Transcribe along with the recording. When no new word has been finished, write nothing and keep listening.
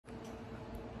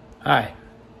Hi.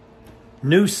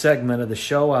 New segment of the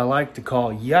show I like to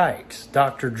call Yikes.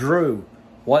 Dr. Drew,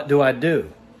 what do I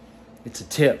do? It's a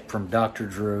tip from Dr.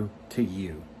 Drew to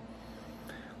you.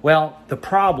 Well, the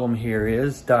problem here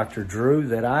is, Dr. Drew,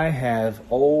 that I have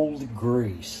old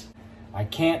grease. I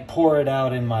can't pour it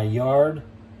out in my yard.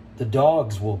 The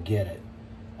dogs will get it.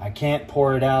 I can't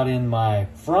pour it out in my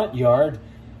front yard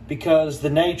because the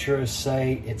naturists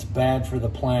say it's bad for the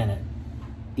planet,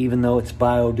 even though it's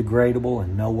biodegradable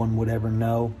and no one would ever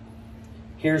know.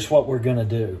 Here's what we're gonna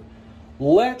do.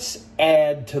 Let's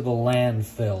add to the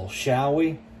landfill, shall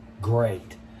we?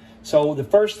 Great. So the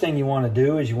first thing you wanna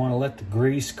do is you wanna let the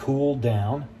grease cool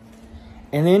down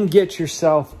and then get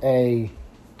yourself a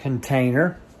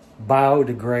container,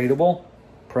 biodegradable,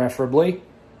 preferably.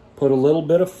 Put a little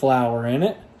bit of flour in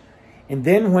it. And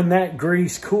then when that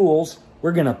grease cools,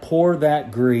 we're gonna pour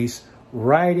that grease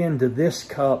right into this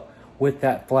cup with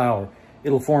that flour.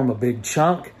 It'll form a big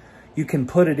chunk. You can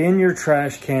put it in your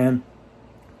trash can,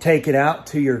 take it out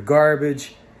to your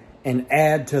garbage, and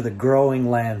add to the growing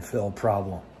landfill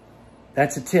problem.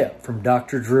 That's a tip from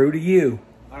Dr. Drew to you.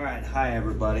 All right, hi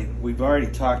everybody. We've already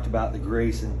talked about the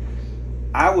grease, and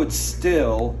I would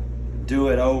still do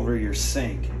it over your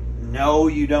sink. No,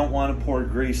 you don't want to pour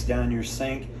grease down your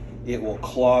sink. It will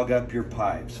clog up your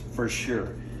pipes, for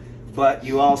sure. But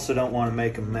you also don't want to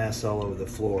make a mess all over the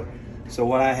floor. So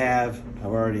what I have, I've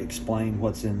already explained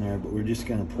what's in there, but we're just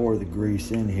going to pour the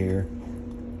grease in here,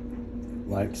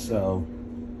 like so.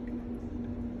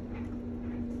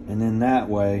 And then that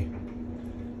way,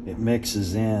 it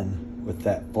mixes in with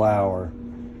that flour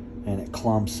and it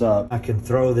clumps up. I can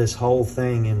throw this whole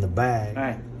thing in the bag. All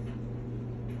right.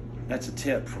 That's a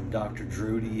tip from Dr.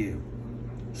 Drew to you.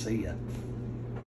 See ya.